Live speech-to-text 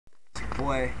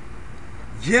boy,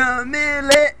 Y.H.M.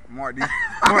 Milli. Mark D.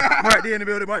 Mark D in the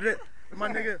building. Mark D. My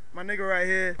nigga right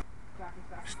here.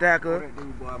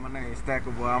 Stacka. Boy, my name is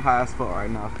Stacka, boy. I'm high as fuck right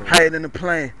now. Hiding in the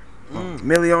plane.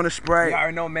 Milli on the spray. You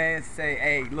already know, man. Say,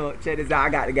 hey, look, check this out. I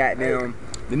got the goddamn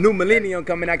the new millennium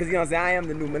coming out, cause you know what I'm saying. I am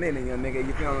the new millennium, nigga.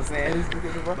 You feel what I'm saying?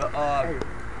 But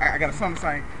I got a song to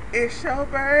sing. It's your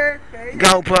birthday.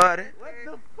 Go party. What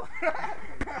the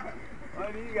fuck?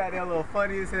 You got that little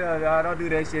funny as hell, dog. Don't do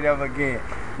that shit ever again.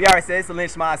 You already said it's a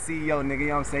lynch my CEO, nigga. You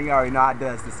know what I'm saying? You already know I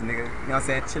does this, nigga. You know what I'm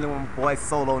saying? Chilling with my boy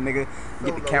Solo, nigga.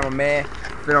 Get the cameraman. You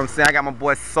feel what I'm saying? I got my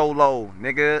boy Solo,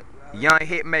 nigga. Young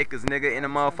hit makers, nigga, in the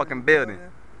motherfucking building.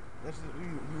 You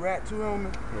rap too on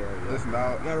me? Yeah. Listen,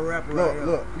 dog. Got a rapper Look, right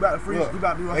look. here. You about to freeze. You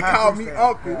about to do a They high call me freestyle.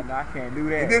 uncle. Yeah, nah, I can't do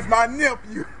that. And this my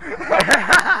nephew.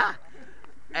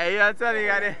 Hey, I'm telling you,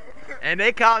 got it. And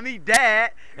they call me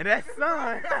dad, and that's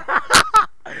son.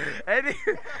 And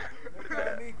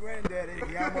me granddaddy.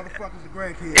 Y'all motherfuckers the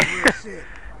grandkids. Real shit.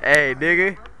 hey,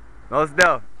 nigga. What's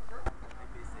up?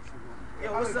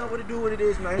 Yo, what's up? What it do? What it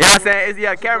is, man? You know what I'm saying?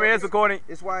 It's, camera is recording.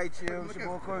 It's Y.H.M. It's your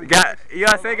boy Corey. You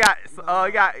know what I'm saying?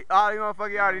 You got all you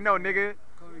motherfuckers you already know, nigga.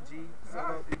 Corey G.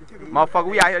 Motherfucker,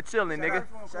 we out here chilling, nigga.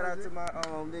 Shout out to my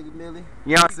nigga Milli.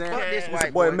 You know what I'm saying? Fuck this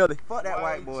white boy boy. Milli. Fuck that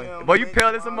white boy. Boy, you pale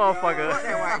as a motherfucker. Fuck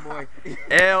that white boy.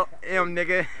 L.M.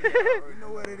 nigga. You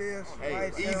know what it is.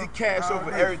 Hey, easy cash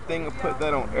over everything and put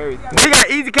that on everything. You got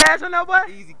easy cash on that, boy?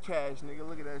 Easy cash, nigga.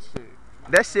 Look at that shit.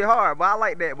 That shit hard, boy. I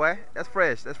like that, boy. That's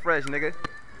fresh. That's fresh, nigga.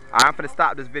 Alright, I'm finna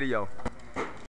stop this video.